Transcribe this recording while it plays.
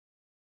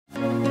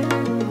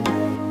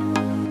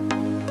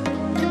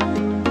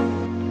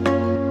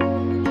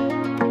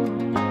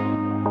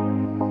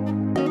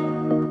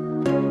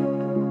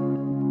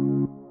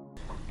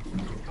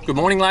Good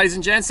morning, ladies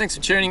and gents. Thanks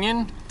for tuning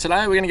in.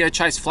 Today we're going to go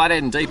chase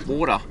flathead in deep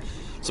water.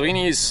 So we're going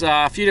to use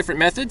a few different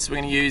methods. We're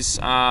going to use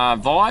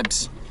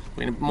vibes,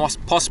 we're going to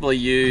possibly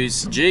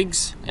use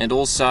jigs, and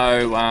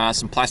also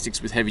some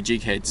plastics with heavy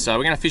jig heads. So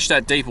we're going to fish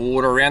that deeper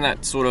water, around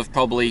that sort of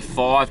probably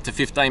 5 to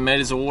 15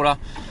 metres of water.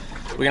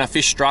 We're going to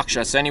fish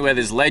structure, so anywhere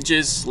there's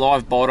ledges,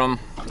 live bottom,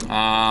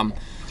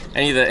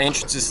 any of the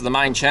entrances to the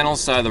main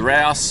channels, so the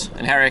Rous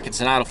and Harry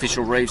Atkinson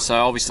artificial reef, so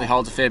obviously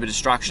holds a fair bit of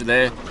structure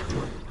there.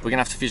 We're going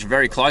to have to fish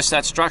very close to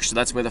that structure.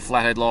 That's where the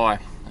flathead lie.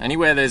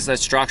 Anywhere there's that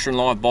structure and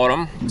live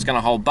bottom, it's going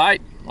to hold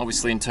bait,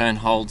 obviously in turn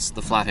holds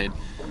the flathead.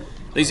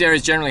 These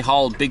areas generally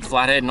hold big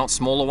flathead, not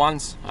smaller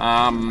ones.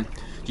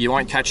 You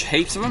won't catch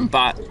heaps of them,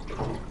 but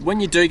when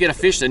you do get a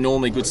fish, they're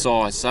normally good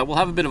size. So we'll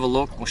have a bit of a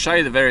look. We'll show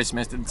you the various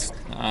methods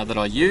that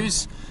I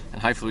use,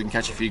 and hopefully we can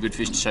catch a few good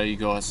fish to show you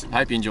guys. I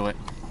hope you enjoy it.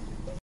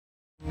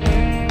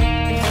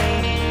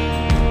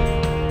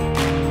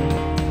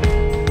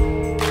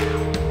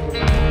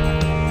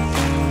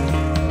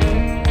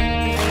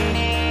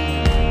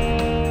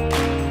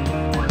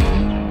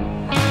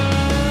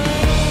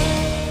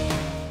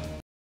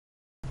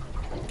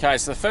 Okay,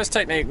 so the first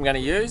technique I'm going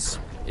to use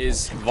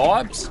is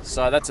vibes.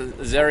 So that's a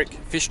xeric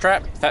fish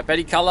trap, fat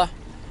betty colour,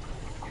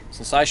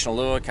 sensational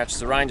lure,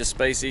 catches a range of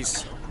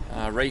species,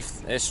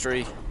 reef,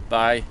 estuary,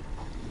 bay,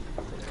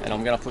 and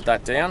I'm going to put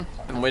that down.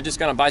 And we're just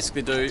going to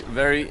basically do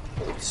very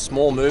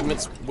small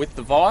movements with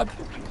the vibe.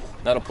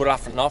 That'll put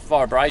up enough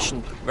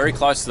vibration very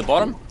close to the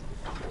bottom,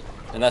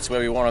 and that's where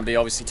we want to be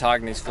obviously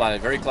targeting this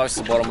flathead, very close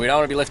to the bottom. We don't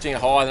want to be lifting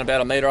it higher than about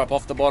 1 metre up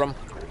off the bottom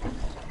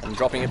and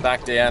dropping it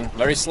back down.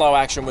 Very slow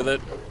action with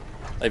it.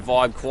 They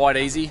vibe quite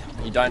easy.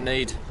 You don't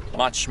need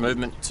much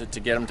movement to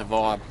get them to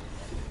vibe.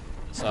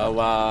 So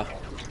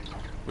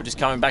we're just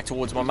coming back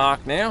towards my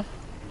mark now.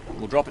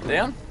 We'll drop it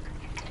down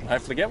and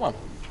hopefully get one.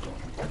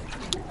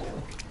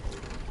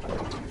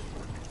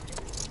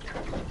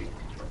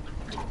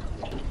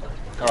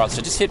 Alright,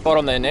 so just hit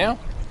bottom there now.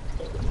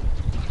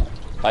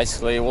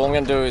 Basically all I'm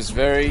going to do is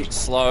very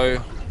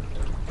slow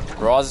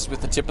rises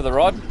with the tip of the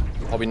rod,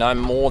 probably no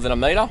more than 1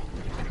 metre,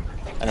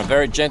 and a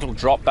very gentle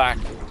drop back.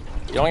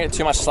 You don't want to get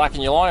too much slack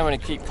in your line. I'm going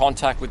to keep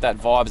contact with that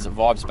vibe as it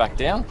vibes back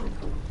down.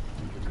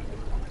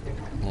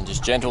 And then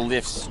just gentle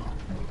lifts. I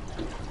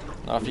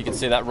don't know if you can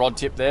see that rod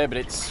tip there, but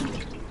it's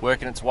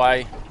working its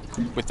way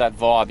with that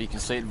vibe. You can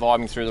see it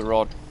vibing through the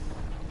rod.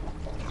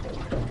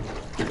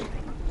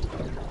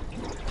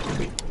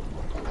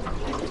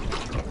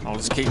 I'll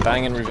just keep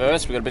banging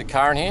reverse. We've got a bit of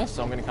current here,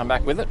 so I'm going to come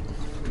back with it.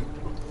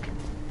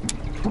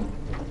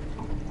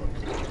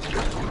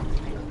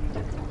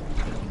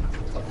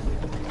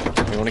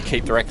 We want to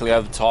keep directly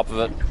over the top of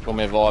it when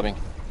we're vibing.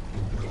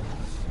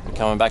 We're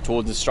coming back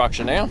towards the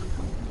structure now.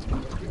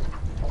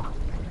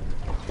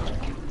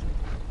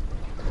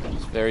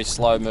 It's very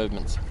slow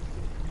movements.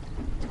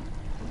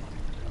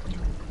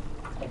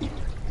 If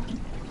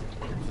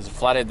there's a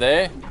flathead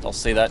there, I'll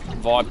see that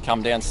vibe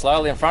come down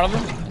slowly in front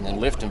of them and then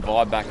lift and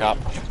vibe back up.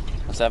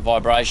 That's that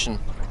vibration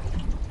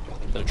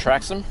that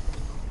attracts them.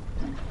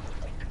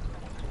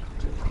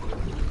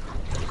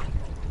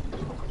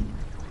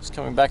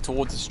 Coming back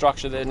towards the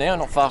structure there now,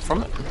 not far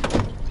from it.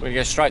 We're going to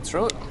go straight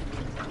through it.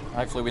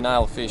 Hopefully we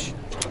nail a fish.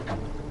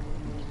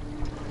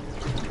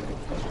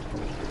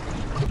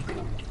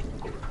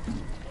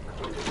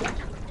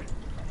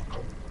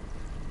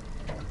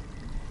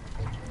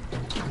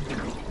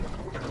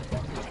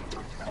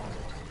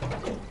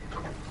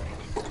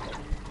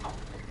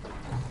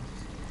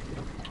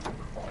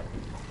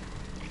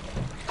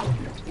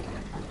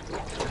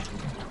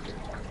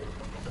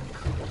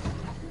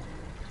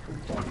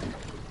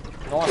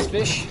 Nice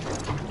fish,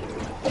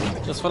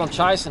 just what I'm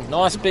chasing.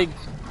 Nice big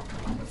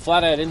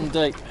flathead in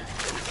deep.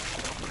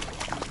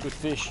 Good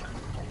fish.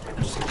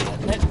 Just get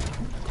that net.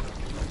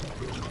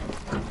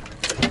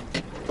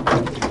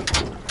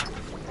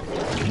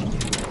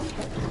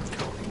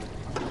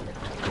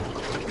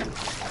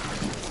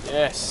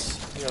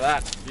 Yes, look at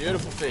that,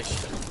 beautiful fish.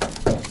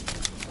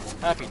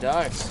 Happy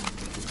days.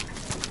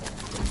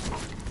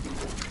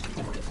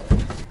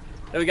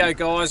 There we go,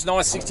 guys,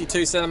 nice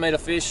 62 centimetre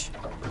fish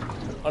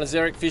on a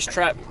xeric fish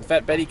trap,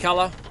 fat betty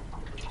colour.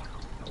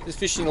 Just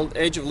fishing the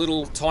edge of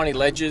little tiny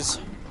ledges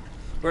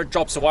where it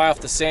drops away off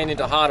the sand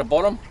into harder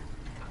bottom.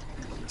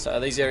 So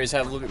these areas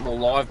have a little bit more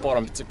live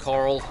bottom. It's a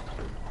coral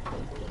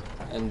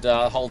and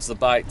holds the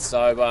bait.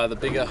 So the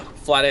bigger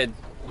flathead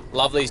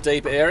love these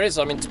deeper areas.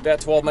 I'm in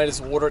about 12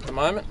 metres of water at the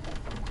moment.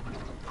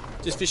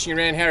 Just fishing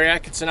around Harry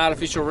Atkinson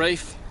artificial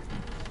reef,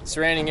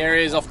 surrounding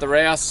areas off the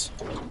Rous.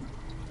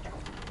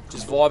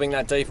 Just vibing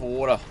that deeper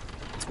water.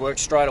 It's worked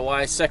straight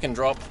away, second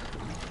drop.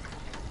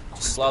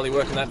 Just slowly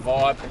working that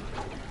vibe.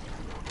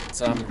 It's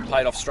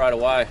paid off straight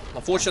away.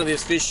 Unfortunately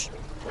this fish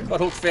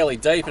got hooked fairly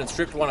deep and it's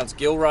stripped one of its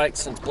gill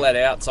rakes and it's bled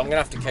out, so I'm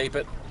going to have to keep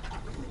it.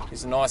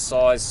 It's a nice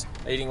size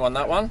eating one,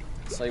 that one,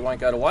 so he won't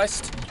go to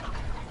waste.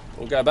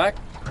 We'll go back,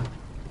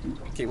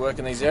 keep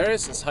working these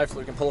areas and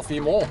hopefully we can pull a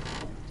few more.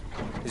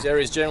 These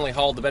areas generally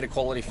hold the better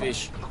quality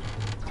fish.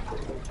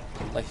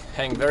 They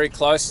hang very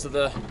close to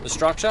the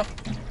structure.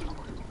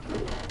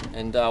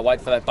 and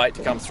wait for that bait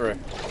to come through.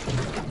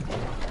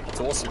 That's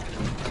awesome.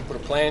 Put a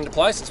plan into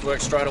place, it's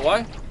worked straight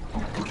away.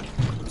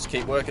 Just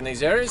keep working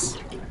these areas.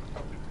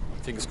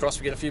 Fingers crossed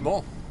we get a few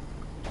more.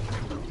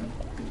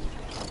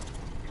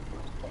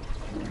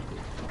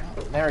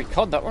 Married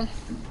cod, that one.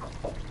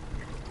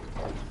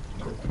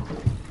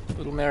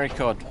 Little married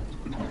cod.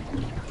 A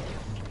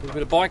little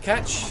bit of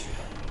bycatch.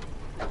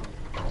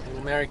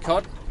 Little married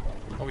cod.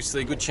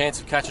 Obviously a good chance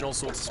of catching all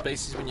sorts of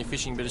species when you're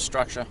fishing a bit of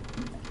structure.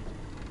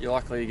 You're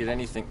likely to get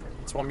anything.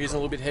 That's why I'm using a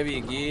little bit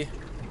heavier gear,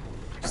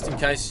 just in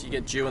case you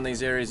get dew in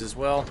these areas as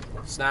well.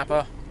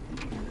 Snapper.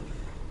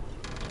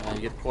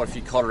 You get quite a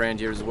few cod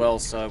around here as well,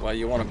 so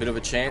you want a bit of a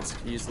chance.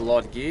 If you use the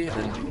lighter gear,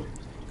 then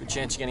good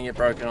chance you're going to get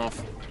broken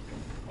off.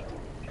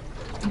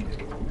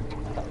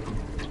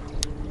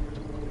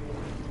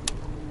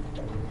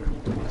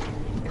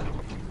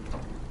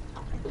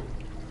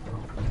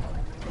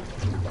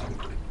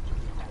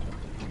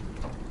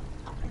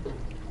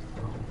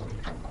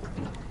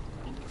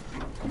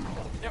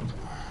 Yep.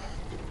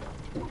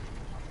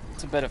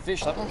 It's a better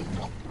fish, that one.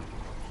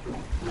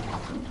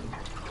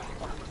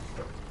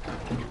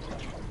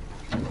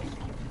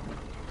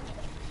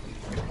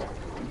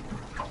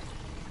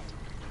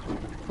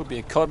 Could be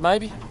a cod,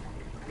 maybe.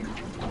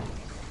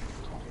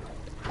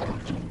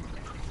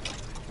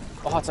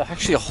 Oh, it's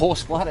actually a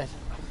horse flathead.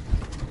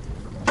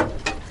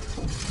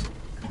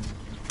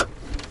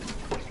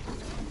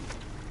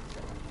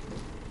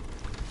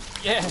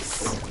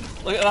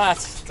 Yes! Look at that!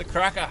 It's a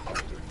cracker.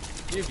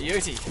 You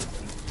beauty.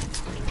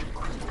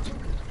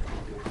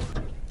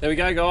 There we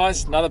go,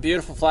 guys. Another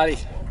beautiful flatty.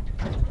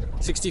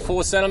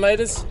 64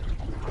 centimetres.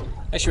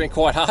 Actually went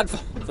quite hard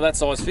for that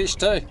size fish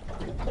too.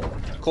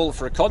 Called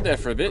for a cod there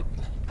for a bit.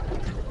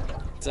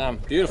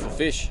 It's beautiful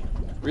fish,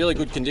 really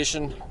good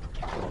condition,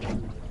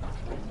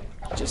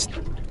 just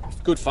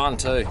good fun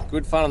too,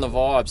 good fun on the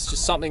vibes,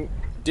 just something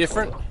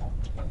different.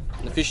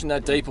 And the fish in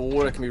that deeper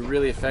water can be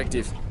really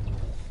effective.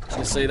 As you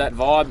can see that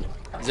vibe,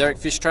 Xeric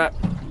fish trap,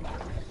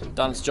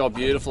 done its job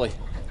beautifully.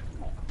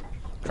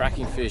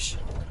 Cracking fish,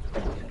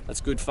 that's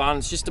good fun.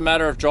 It's just a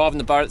matter of driving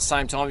the boat at the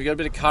same time. You've got a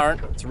bit of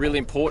current, it's really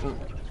important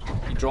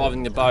you're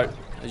driving the boat.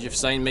 As you've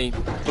seen me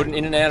putting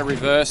in and out of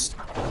reverse,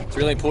 it's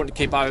really important to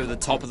keep over the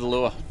top of the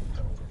lure,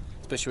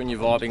 especially when you're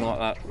vibing like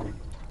that.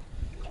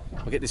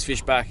 I'll get this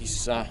fish back,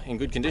 he's in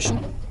good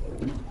condition.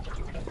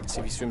 Let's see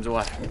if he swims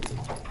away.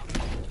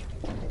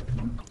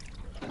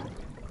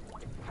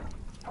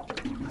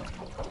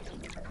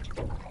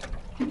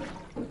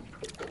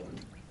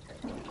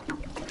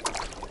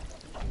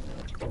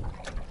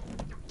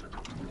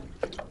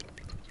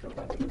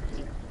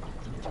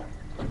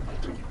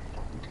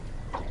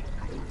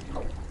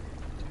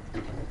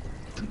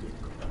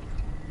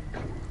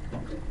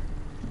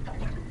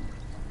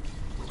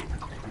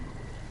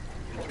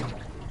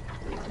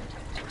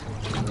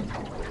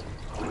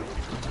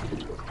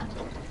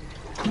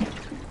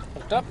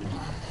 Up.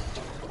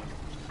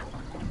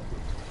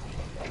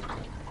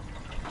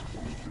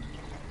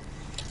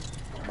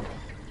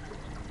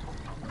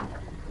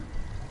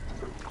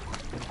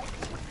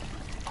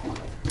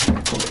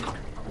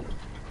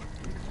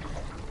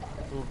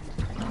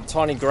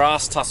 Tiny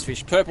grass tusk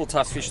fish, purple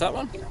tusk fish, that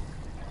one.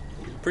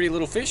 Pretty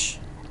little fish.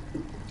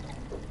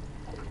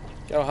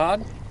 Go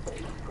hard.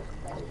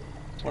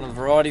 One of the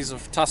varieties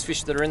of tusk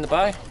fish that are in the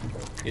bay.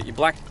 You get your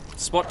black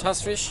spot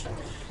tusk fish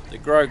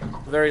that grow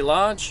very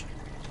large.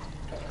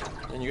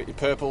 Then you got your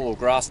purple or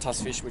grass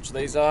tusk fish, which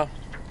these are.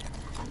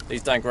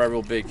 These don't grow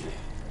real big.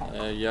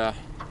 You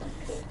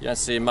don't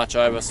see them much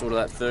over sort of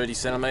that 30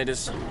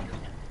 centimetres.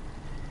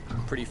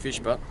 Pretty fish,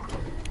 but.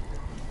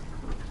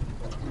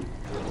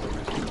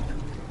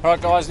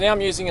 Alright guys, now I'm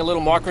using a little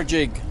micro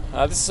jig.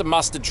 This is a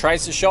mustard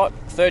tracer shot,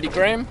 30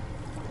 gram.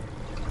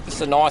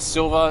 Just a nice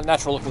silver,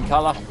 natural looking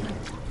colour.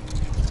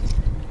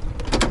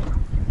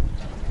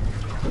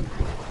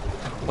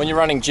 When you're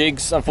running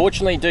jigs,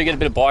 unfortunately you do get a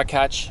bit of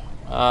bycatch.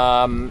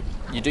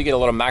 You do get a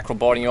lot of mackerel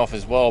biting you off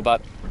as well,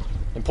 but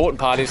the important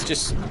part is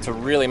just to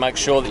really make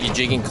sure that you're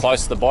jigging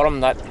close to the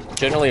bottom. That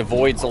generally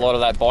avoids a lot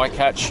of that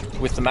bycatch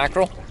with the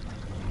mackerel.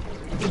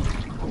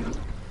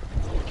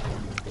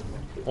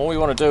 All we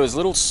want to do is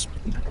little,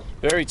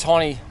 very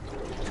tiny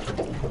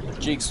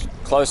jigs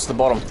close to the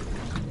bottom.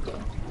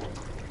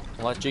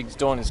 All that jig's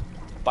doing is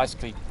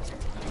basically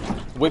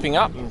whipping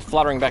up and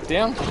fluttering back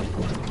down.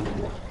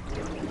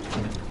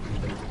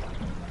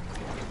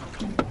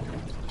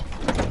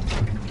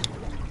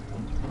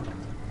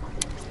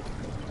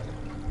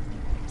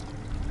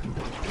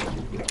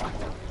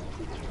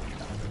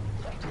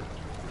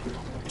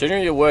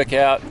 Generally you'll work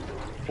out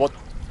what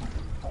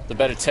the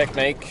better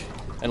technique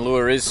and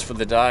lure is for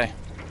the day.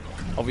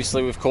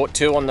 Obviously we've caught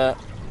two on the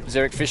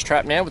Xeric fish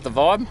trap now with the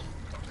vibe.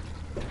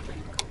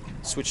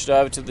 Switched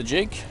over to the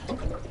jig.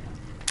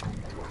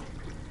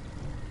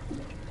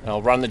 And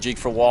I'll run the jig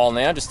for a while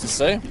now just to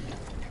see.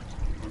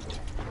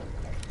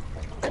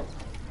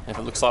 If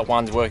it looks like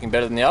one's working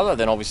better than the other,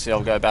 then obviously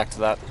I'll go back to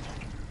that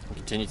and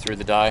continue through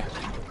the day.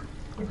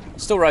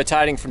 Still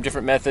rotating from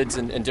different methods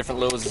and different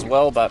lures as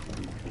well, but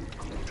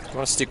you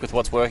want to stick with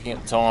what's working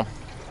at the time.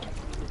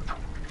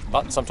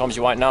 But sometimes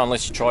you won't know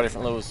unless you try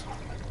different lures.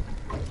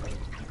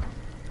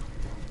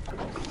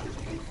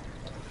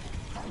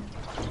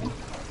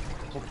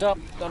 Hooked up,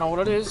 don't know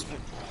what it is.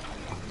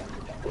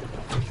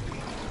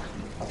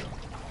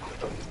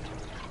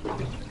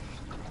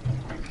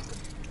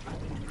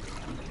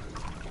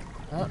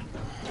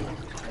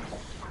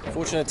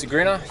 Fortunately it's a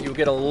grinner. You'll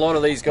get a lot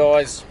of these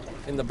guys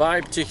in the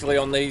bay, particularly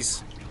on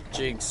these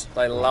jigs.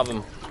 They love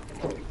them.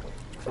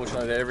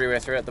 Fortunately they're everywhere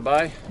throughout the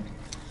bay.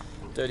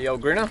 Dirty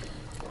old grinner.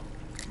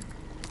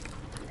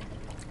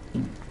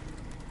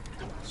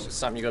 It's just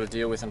something you've got to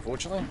deal with,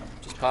 unfortunately.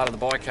 Just part of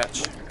the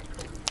bycatch.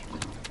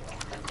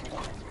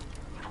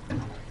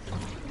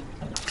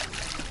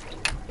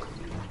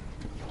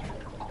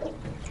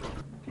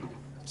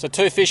 So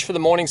 2 fish for the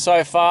morning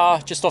so far,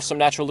 just off some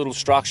natural little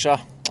structure.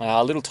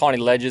 Little tiny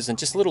ledges and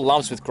just little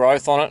lumps with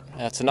growth on it.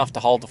 It's enough to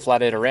hold the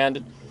flathead around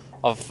it.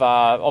 I've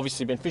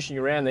obviously been fishing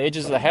around the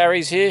edges of the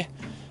Harries here.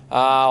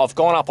 I've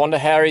gone up onto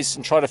Harries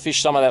and tried to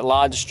fish some of that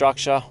larger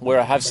structure where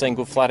I have seen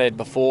good flathead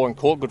before and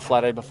caught good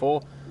flathead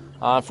before.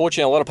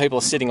 Unfortunately, a lot of people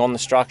are sitting on the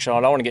structure.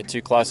 I don't want to get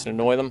too close and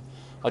annoy them.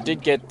 I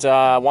did get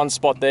one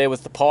spot there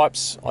with the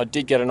pipes. I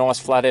did get a nice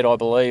flathead, I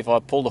believe. I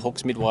pulled the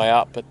hooks midway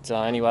up, but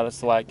anyway, that's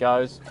the way it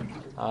goes.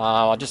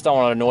 I just don't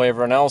want to annoy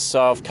everyone else,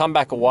 so I've come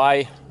back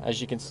away, as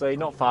you can see,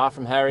 not far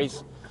from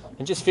Harry's,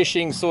 and just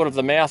fishing sort of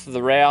the mouth of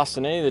the Rous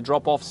and any of the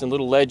drop-offs and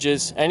little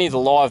ledges, any of the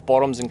live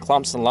bottoms and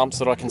clumps and lumps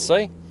that I can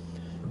see.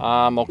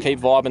 I'll keep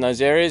vibing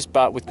those areas,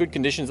 but with good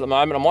conditions at the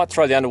moment, I might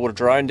throw the underwater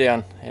drone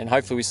down and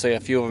hopefully we see a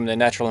few of them in their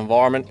natural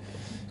environment.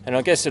 And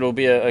I guess it'll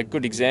be a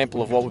good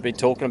example of what we've been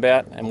talking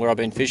about and where I've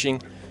been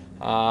fishing.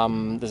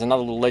 There's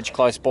another little ledge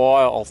close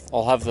by.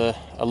 I'll have a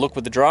look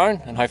with the drone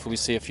and hopefully we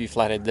see a few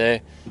flathead there.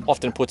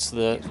 Often puts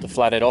the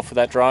flathead off with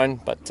that drone,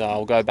 but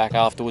I'll go back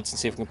afterwards and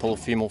see if we can pull a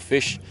few more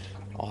fish.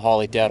 I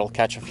highly doubt I'll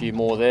catch a few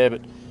more there,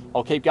 but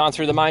I'll keep going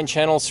through the main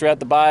channels throughout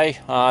the bay,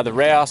 the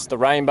Rous, the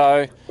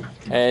Rainbow,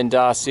 and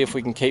see if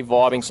we can keep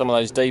vibing some of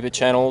those deeper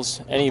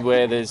channels,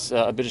 anywhere there's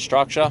a bit of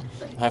structure,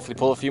 and hopefully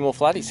pull a few more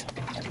flatties.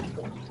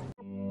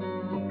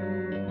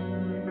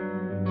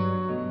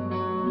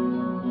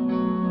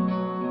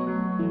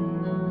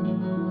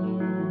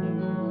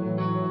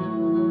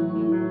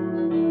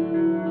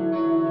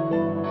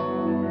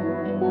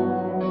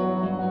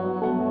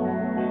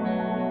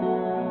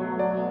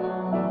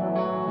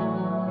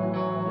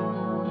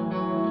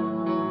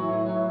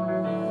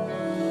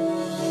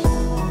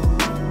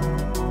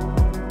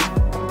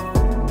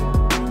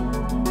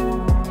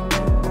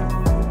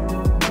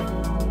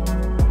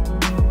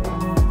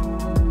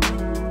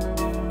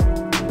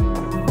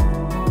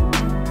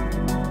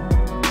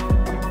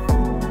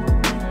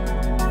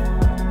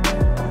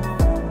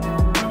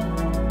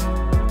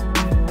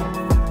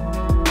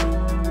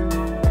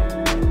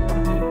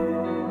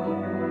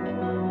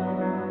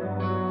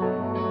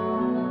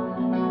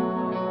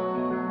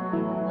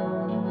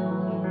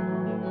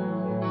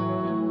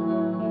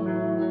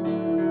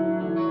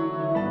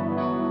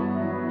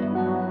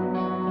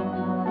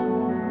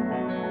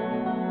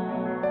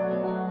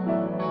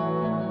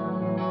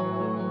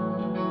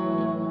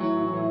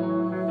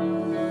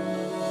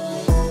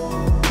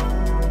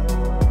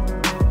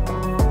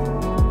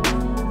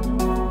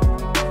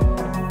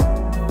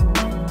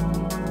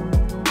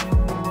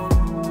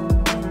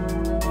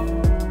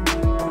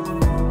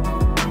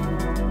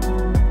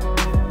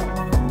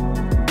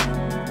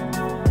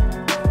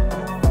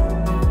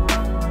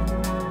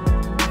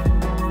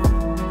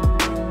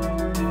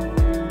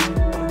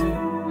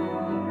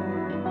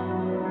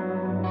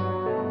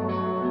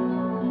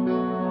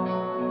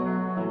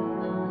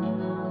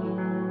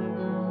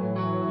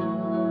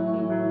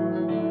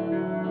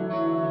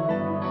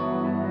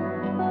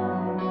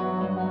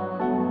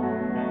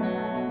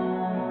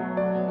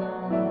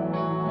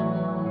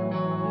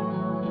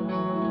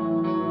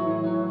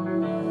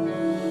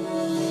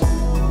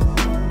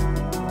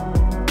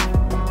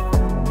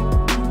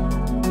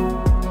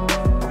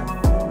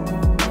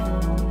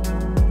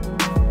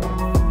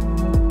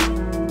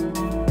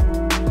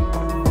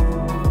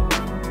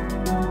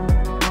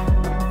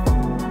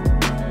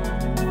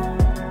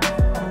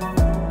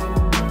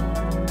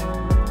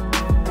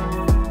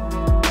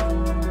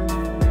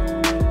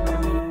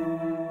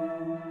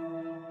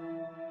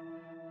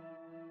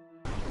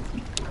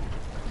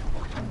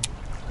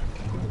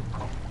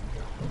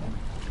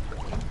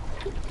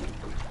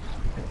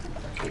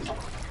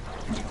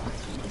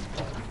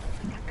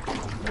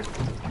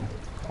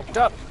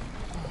 Up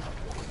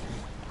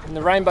in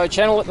the Rainbow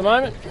Channel at the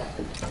moment.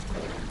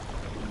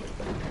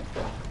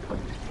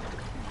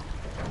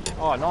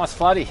 Oh, nice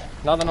floody.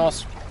 Another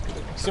nice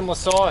similar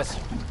size.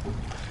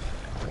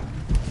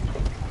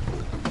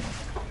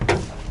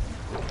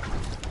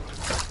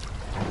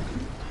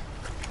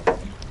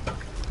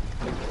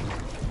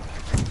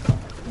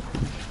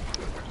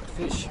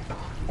 Fish.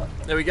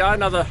 There we go,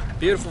 another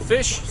beautiful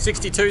fish,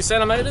 62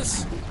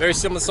 centimetres, very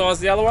similar size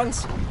to the other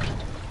ones.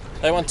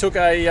 That one took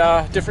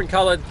a different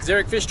coloured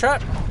Xeric fish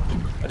trap.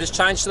 I just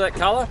changed to that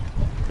colour.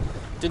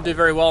 Didn't do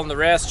very well in the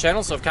Rous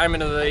channel, so I've came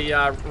into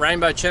the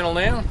Rainbow channel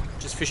now.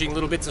 Just fishing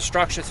little bits of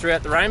structure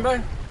throughout the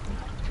rainbow.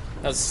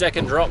 That was the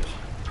second drop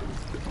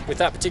with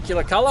that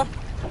particular colour.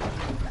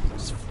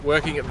 Just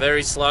working it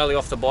very slowly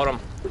off the bottom,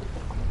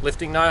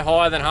 lifting no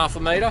higher than half a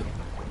metre.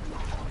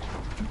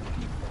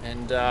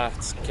 And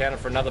it's counted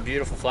for another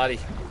beautiful flatty.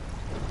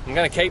 I'm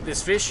going to keep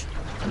this fish.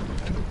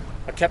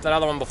 I kept that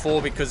other one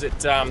before because it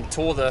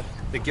tore the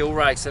gill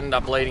rakes and ended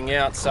up bleeding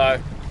out, so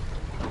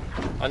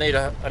I need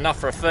enough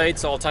for a feed,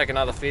 so I'll take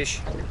another fish.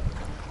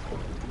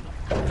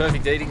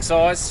 Perfect eating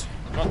size,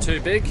 not too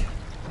big.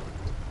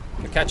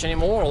 If I catch any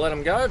more, I'll let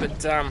them go, but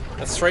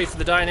that's 3 for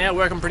the day now.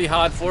 Working pretty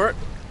hard for it.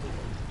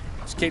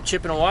 Just keep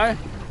chipping away.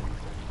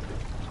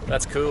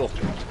 That's cool.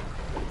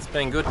 It's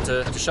been good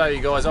to show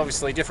you guys,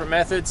 obviously, different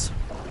methods.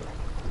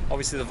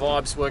 Obviously the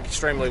vibes work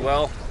extremely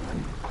well.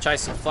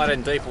 Chasing flathead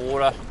in deeper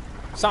water,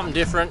 something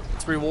different,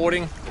 it's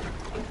rewarding.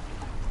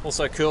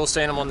 Also cool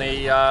seeing them on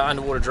the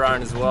underwater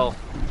drone as well.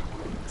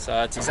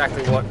 So it's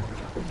exactly what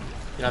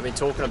I've been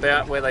talking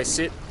about, where they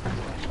sit,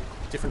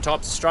 different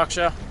types of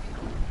structure.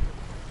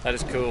 That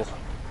is cool.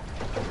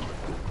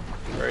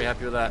 Very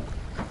happy with that.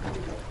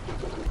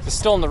 So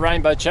still on the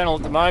Rainbow Channel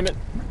at the moment,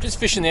 just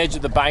fishing the edge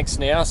of the banks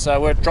now,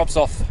 so where it drops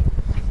off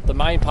the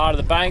main part of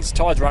the banks,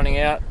 tide's running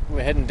out,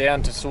 we're heading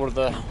down to sort of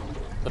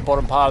the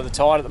bottom part of the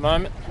tide at the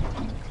moment.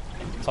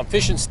 So I'm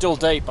fishing still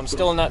deep, I'm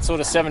still in that sort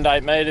of 7 to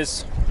 8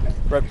 metres,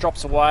 rope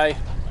drops away,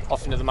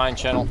 off into the main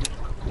channel.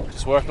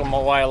 Just working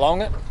my way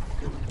along it,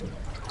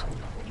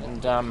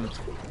 and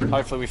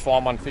hopefully we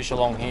find one fish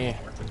along here.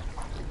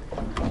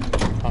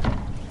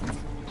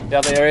 The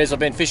other areas I've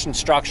been fishing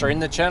structure in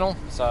the channel,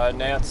 so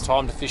now it's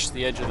time to fish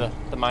the edge of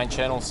the main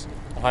channels.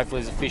 And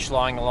hopefully there's a fish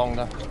lying along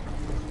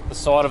the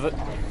side of it.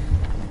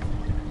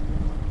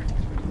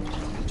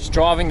 Just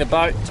driving the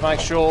boat to make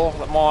sure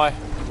that my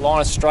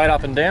line is straight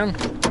up and down,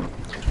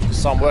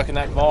 so I'm working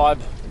that vibe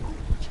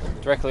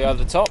directly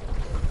over the top.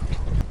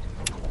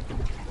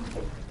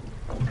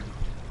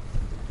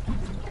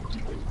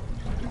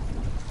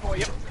 Oh,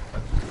 yep.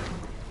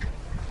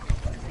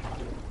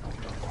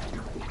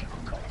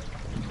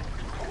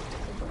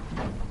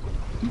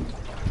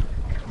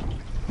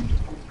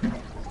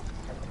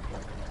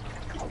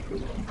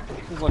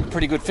 Looks like a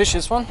pretty good fish,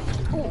 this one.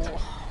 Oh,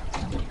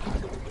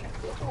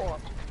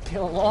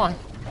 peel line.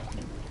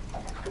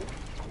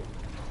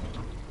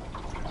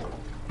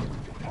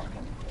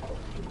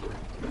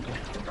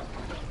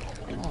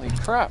 Holy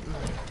crap.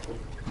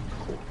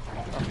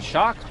 Like a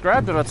shark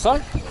grabbed it, I'd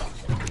say.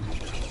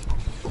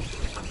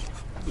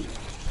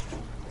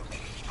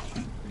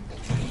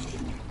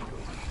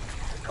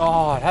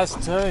 Oh, it has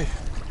too.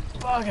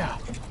 Bugger.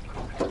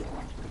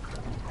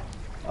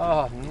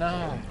 Oh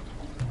no.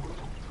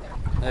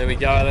 There we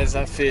go, there's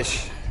that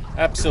fish.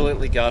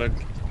 Absolutely gutted.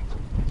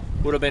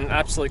 Would have been an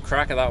absolute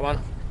cracker, that one.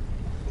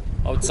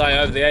 I would say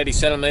over the 80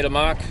 centimetre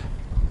mark.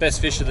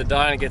 Best fish of the day,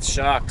 and it gets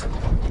sharked.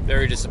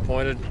 Very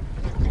disappointed.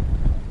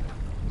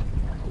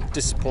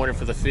 Disappointed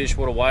for the fish,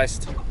 what a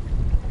waste.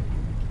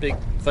 Big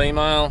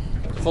female,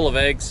 full of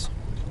eggs,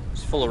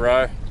 just full of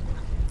roe.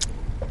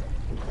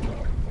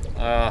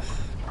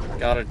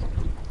 Gutted.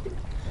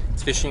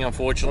 It's fishing,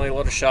 unfortunately, a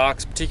lot of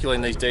sharks, particularly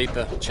in these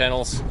deeper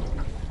channels.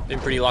 Been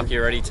pretty lucky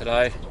already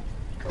today.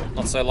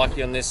 Not so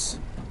lucky on this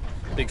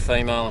big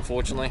female,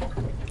 unfortunately.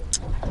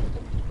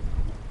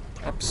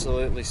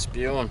 Absolutely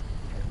spewing.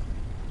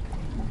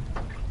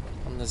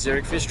 On the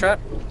Xeric fish trap.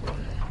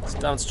 It's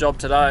done its job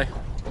today.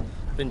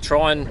 Been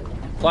trying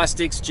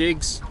plastics,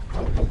 jigs,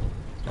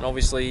 and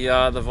obviously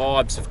the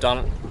vibes have done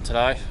it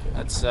today.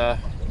 That's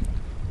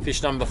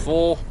fish number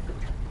 4.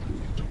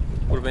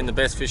 Would have been the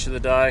best fish of the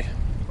day.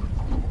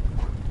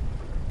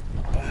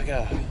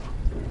 Bugger.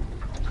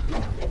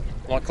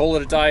 Might call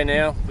it a day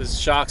now. There's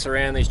sharks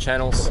around these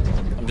channels.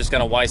 I'm just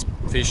going to waste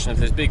fish, and if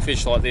there's big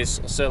fish like this,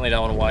 I certainly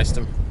don't want to waste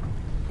them.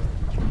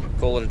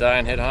 Call it a day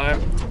and head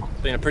home.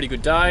 Been a pretty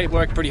good day,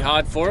 worked pretty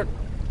hard for it,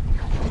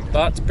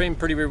 but it's been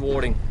pretty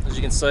rewarding. As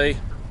you can see,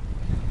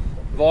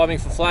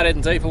 vibing for flathead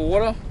in deeper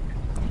water.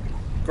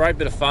 Great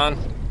bit of fun.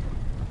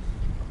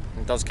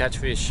 It does catch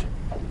fish.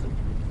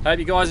 Hope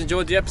you guys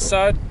enjoyed the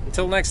episode.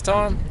 Until next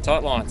time,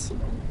 tight lines.